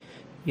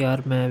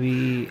यार मैं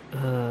अभी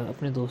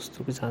अपने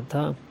दोस्तों के साथ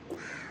था।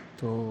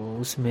 तो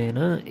उसमें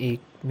ना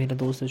एक मेरा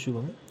दोस्त है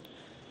शुभम।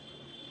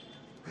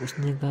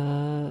 उसने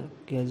कहा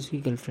कि आज उसकी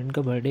गर्लफ्रेंड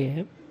का बर्थडे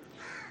है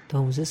तो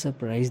हम उसे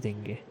सरप्राइज़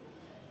देंगे।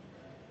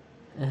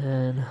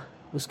 एंड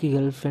उसकी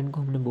गर्लफ्रेंड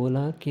को हमने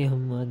बोला कि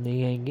हम आज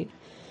नहीं आएंगे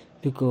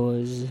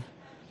बिकॉज़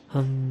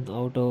हम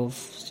आउट ऑफ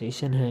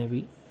स्टेशन हैं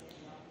अभी।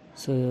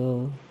 सो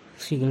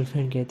उसकी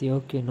गर्लफ्रेंड कहती है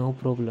ओके नो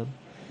प्रॉब्लम।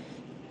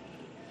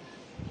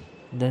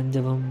 देन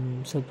जब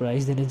हम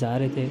सरप्राइज़ देने जा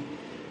रहे थे,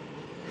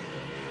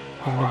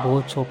 हमने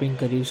बहुत शॉपिंग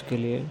करी उसके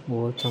लिए,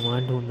 बहुत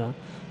सामान ढूंढा।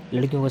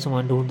 लड़कियों का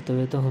सामान ढूंढते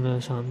हुए तो हमें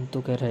शाम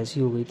तो खैर ऐसी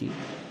हो गई थी,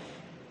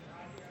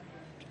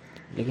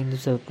 लेकिन जब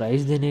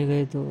सरप्राइज़ देने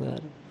गए तो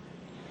यार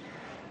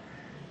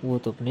वो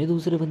तो अपने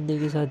दूसरे बंदे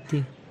के साथ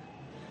थी।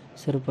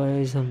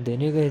 सरप्राइज़ हम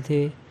देने गए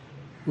थे,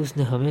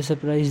 उसने हमें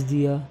सरप्राइज़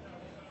दिया,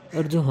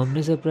 और जो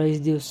हमने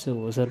सरप्राइज़ दिया उससे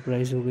वो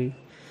सरप्राइज़ हो गई।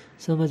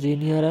 समझ ही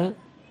नहीं आ रहा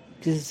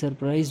कि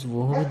सरप्राइज़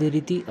वो हमें दे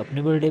रही थी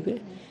अपने बर्थडे पे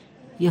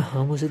या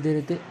हम उसे दे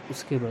रहे थे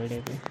उसके बर्थडे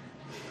पे।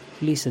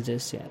 प्लीज़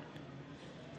सजेस्ट यार।